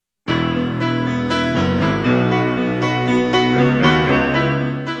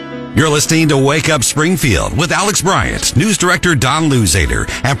You're listening to Wake Up Springfield with Alex Bryant, News Director Don Luzader,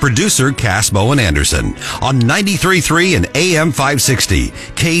 and producer Cass Bowen Anderson on 93.3 and AM 560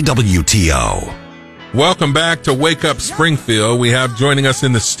 KWTO. Welcome back to Wake Up Springfield. We have joining us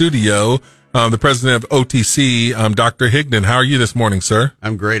in the studio the president of OTC, Dr. Higdon. How are you this morning, sir?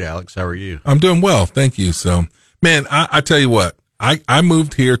 I'm great, Alex. How are you? I'm doing well. Thank you. So, man, I tell you what, I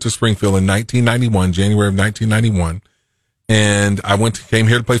moved here to Springfield in 1991, January of 1991. And I came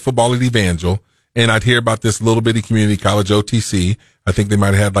here to play football at Evangel, and I'd hear about this little bitty community college, OTC. I think they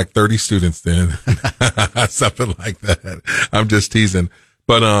might have had like 30 students then, something like that. I'm just teasing.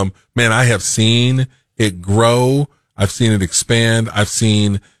 But, man, I have seen it grow. I've seen it expand. I've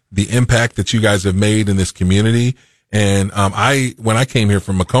seen the impact that you guys have made in this community. And, when I came here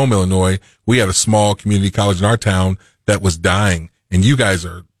from Macomb, Illinois, we had a small community college in our town that was dying, and you guys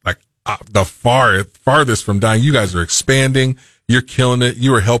are the farthest from dying. You guys are expanding. You're killing it.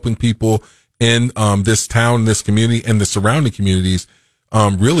 You are helping people in this town, this community, and the surrounding communities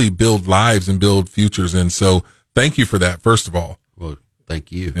really build lives and build futures. And so thank you for that, first of all. Well,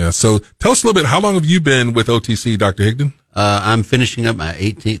 thank you. Yeah. So tell us a little bit, how long have you been with OTC, Dr. Higdon? I'm finishing up my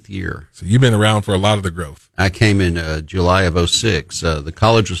 18th year. So you've been around for a lot of the growth. I came in July of 06. The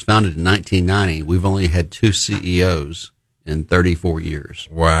college was founded in 1990. We've only had 2 CEOs in 34 years.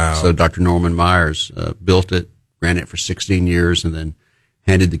 Wow. So Dr. Norman Myers built it, ran it for 16 years, and then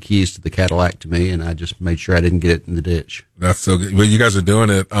handed the keys to the Cadillac to me, and I just made sure I didn't get it in the ditch. That's so good. Well, you guys are doing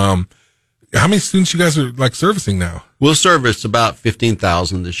it. How many students you guys are like servicing now? We'll service about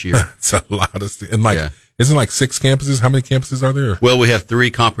 15,000 this year. That's a lot of students. And isn't it like 6 campuses? How many campuses are there? Well, we have 3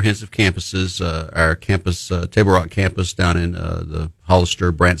 comprehensive campuses. Our campus, Table Rock campus down in the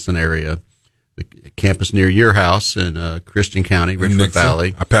Hollister, Branson area. The campus near your house in Christian County, Richmond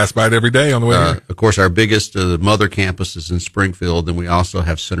Valley. I pass by it every day on the way here. Of course, our biggest, the mother campus is in Springfield. Then we also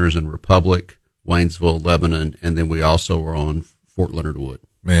have centers in Republic, Waynesville, Lebanon, and then we also are on Fort Leonard Wood.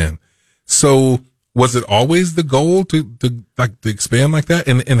 Man, so was it always the goal to expand like that?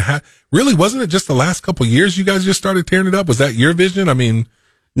 And really, wasn't it just the last couple of years you guys just started tearing it up? Was that your vision? I mean,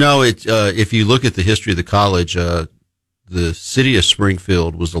 no. If you look at the history of the college, the city of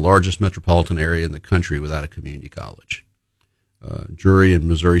Springfield was the largest metropolitan area in the country without a community college. Drury and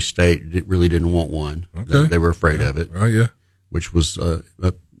Missouri State really didn't want one. Okay. They were afraid of it. Oh, yeah. Which was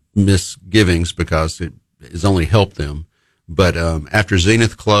misgivings because it has only helped them. But after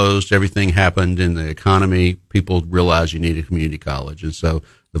Zenith closed, everything happened in the economy. People realized you needed a community college. And so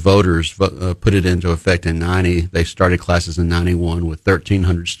the voters put it into effect in 90. They started classes in 91 with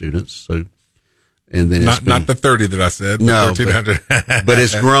 1,300 students. So, and then not the 30 that I said, but no, 1,300. But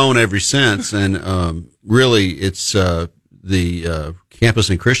it's grown ever since. And really, it's the campus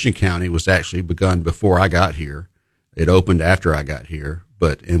in Christian County was actually begun before I got here. It opened after I got here,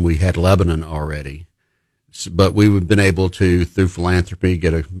 and we had Lebanon already. But we've been able to, through philanthropy,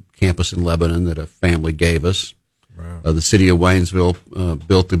 get a campus in Lebanon that a family gave us. Wow. The city of Waynesville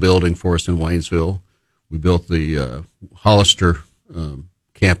built the building for us in Waynesville. We built the Hollister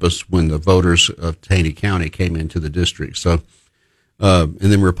campus when the voters of Taney County came into the district. So, and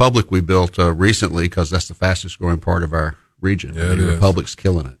then Republic we built recently because that's the fastest growing part of our region. Yeah, Republic's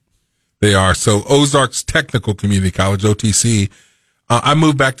killing it. They are. So Ozark's Technical Community College, OTC. I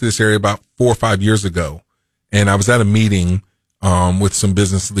moved back to this area about 4 or 5 years ago, and I was at a meeting with some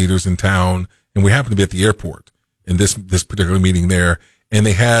business leaders in town, and we happened to be at the airport in this particular meeting there. And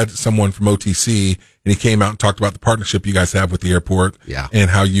they had someone from OTC, and he came out and talked about the partnership you guys have with the airport, and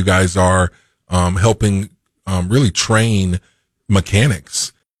how you guys are helping really train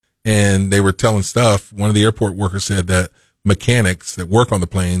mechanics. And they were telling stuff. One of the airport workers said that mechanics that work on the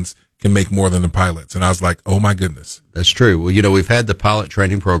planes can make more than the pilots. And I was like, oh my goodness. That's true. Well, we've had the pilot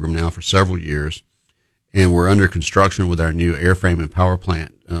training program now for several years, and we're under construction with our new airframe and power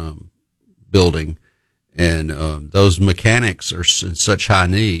plant building. And those mechanics are in such high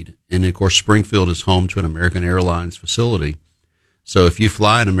need. And, of course, Springfield is home to an American Airlines facility. So if you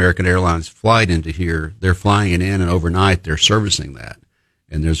fly an American Airlines flight into here, they're flying it in, and overnight they're servicing that.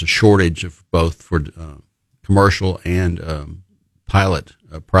 And there's a shortage of both for commercial and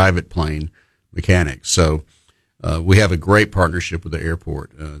private plane mechanics. So we have a great partnership with the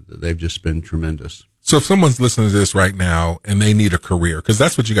airport. They've just been tremendous. So if someone's listening to this right now and they need a career, because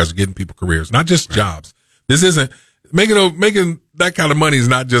that's what you guys are getting people careers, not just jobs. This isn't making that kind of money is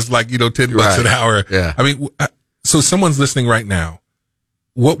not just like, $10 an hour. Yeah. I mean, so someone's listening right now.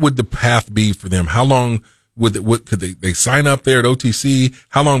 What would the path be for them? How long could they sign up there at OTC?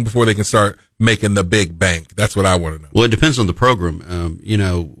 How long before they can start making the big bank? That's what I want to know. Well, it depends on the program.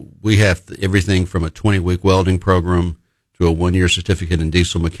 We have everything from a 20-week welding program to a 1-year certificate in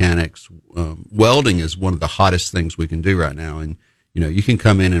diesel mechanics. Welding is one of the hottest things we can do right now. And, you can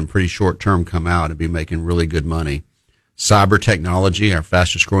come in and pretty short term come out and be making really good money. Cyber technology, our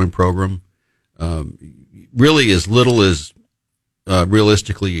fastest growing program, really as little as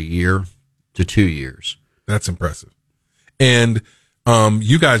realistically a year to 2 years. That's impressive. And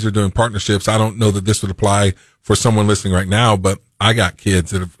you guys are doing partnerships. I don't know that this would apply for someone listening right now, but I got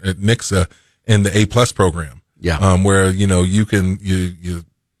kids at Nixa in the A+ program. Yeah. Where, you can,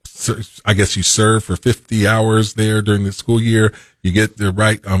 I guess you serve for 50 hours there during the school year. You get the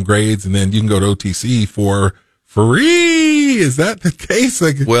right grades, and then you can go to OTC for free. Is that the case?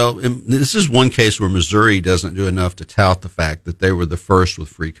 Well, this is one case where Missouri doesn't do enough to tout the fact that they were the first with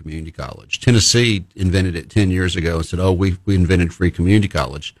free community college. Tennessee invented it 10 years ago and said, we invented free community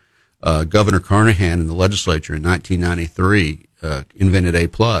college. Governor Carnahan in the legislature in 1993 invented A+.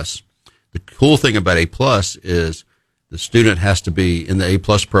 The cool thing about A+ is the student has to be in the A+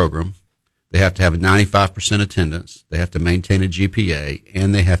 program. They have to have a 95% attendance. They have to maintain a GPA,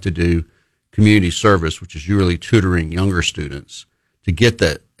 and they have to do community service, which is usually tutoring younger students to get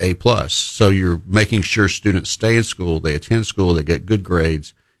that A+. So you're making sure students stay in school, they attend school, they get good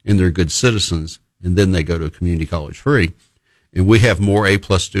grades, and they're good citizens, and then they go to a community college free. And we have more A+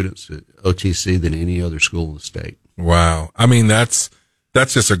 students at OTC than any other school in the state. Wow. I mean, that's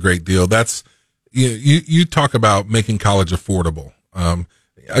just a great deal. That's, you talk about making college affordable.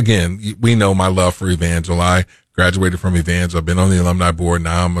 Again, we know my love for Evangel. I graduated from Evangel. I've been on the alumni board.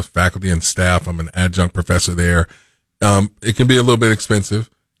 Now I'm a faculty and staff. I'm an adjunct professor there. It can be a little bit expensive.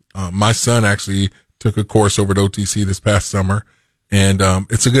 My son actually took a course over at OTC this past summer, and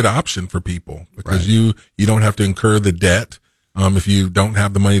it's a good option for people because you don't have to incur the debt if you don't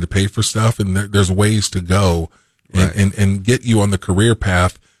have the money to pay for stuff, and there's ways to go and get you on the career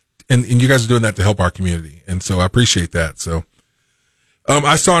path. And you guys are doing that to help our community. And so I appreciate that. So,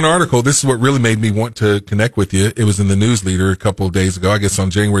 I saw an article. This is what really made me want to connect with you. It was in the News Leader a couple of days ago, I guess on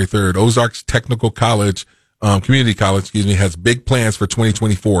January 3rd. Ozark's Technical College, Community College, has big plans for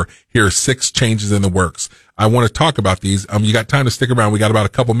 2024. Here are 6 changes in the works. I want to talk about these. You got time to stick around. We got about a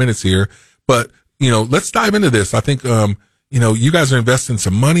couple minutes here, but, let's dive into this. I think, you guys are investing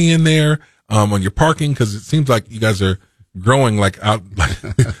some money in there, on your parking, cause it seems like you guys are growing how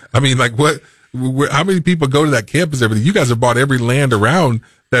many people go to that campus every day? You guys have bought every land around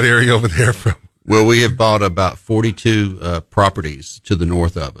that area over there from. Well, we have bought about 42 properties to the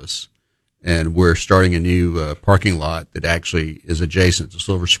north of us, and we're starting a new parking lot that actually is adjacent to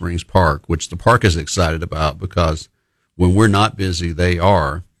Silver Springs Park, which the park is excited about because when we're not busy, they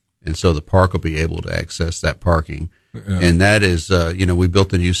are, and so the park will be able to access that parking. Yeah. And that is, we built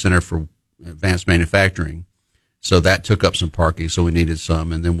the new Center for Advanced Manufacturing. So that took up some parking, so we needed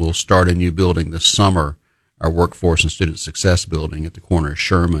some. And then we'll start a new building this summer, our Workforce and Student Success building at the corner of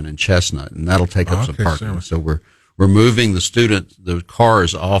Sherman and Chestnut, and that'll take up some parking. Sure. So we're moving the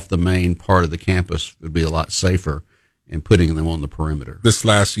cars off the main part of the campus. It would be a lot safer, and putting them on the perimeter. This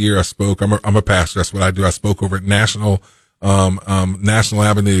last year I spoke, I'm a pastor, that's what I do. I spoke over at National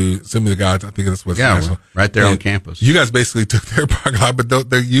Avenue, Assembly of God, I think that's what's National. Right there on campus. You guys basically took their parking lot, but don't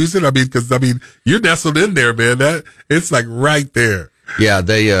they use it? Because you're nestled in there, man. It's like right there. Yeah,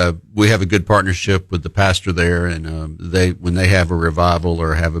 we have a good partnership with the pastor there, and when they have a revival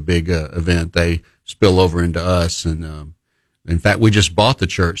or have a big event, they spill over into us. And in fact, we just bought the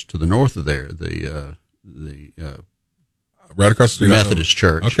church to the north of there, the right across the street, Methodist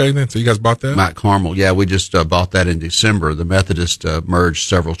Church. Okay, then. So you guys bought that? Mount Carmel. Yeah, we just bought that in December. The Methodist merged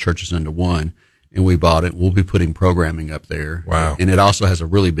several churches into one, and we bought it. We'll be putting programming up there. Wow. And it also has a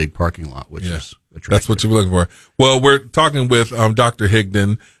really big parking lot, which is attractive. That's what you're looking for. Well, we're talking with Dr.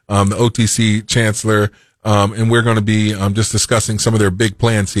 Higdon, the OTC Chancellor, and we're going to be just discussing some of their big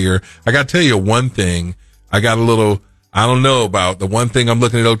plans here. I got to tell you one thing. I don't know about the one thing I'm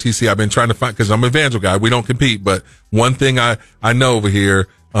looking at OTC. I've been trying to find, cause I'm an Evangel guy. We don't compete, but one thing I know over here,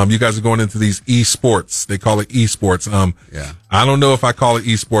 you guys are going into these esports. They call it esports. I don't know if I call it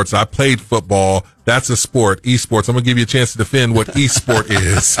esports. I played football. That's a sport. Esports. I'm going to give you a chance to defend what esport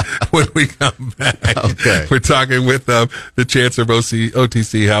is when we come back. Okay. We're talking with, the Chancellor of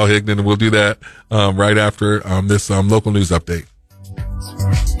OTC, Hal Higdon, and we'll do that, right after, this, local news update.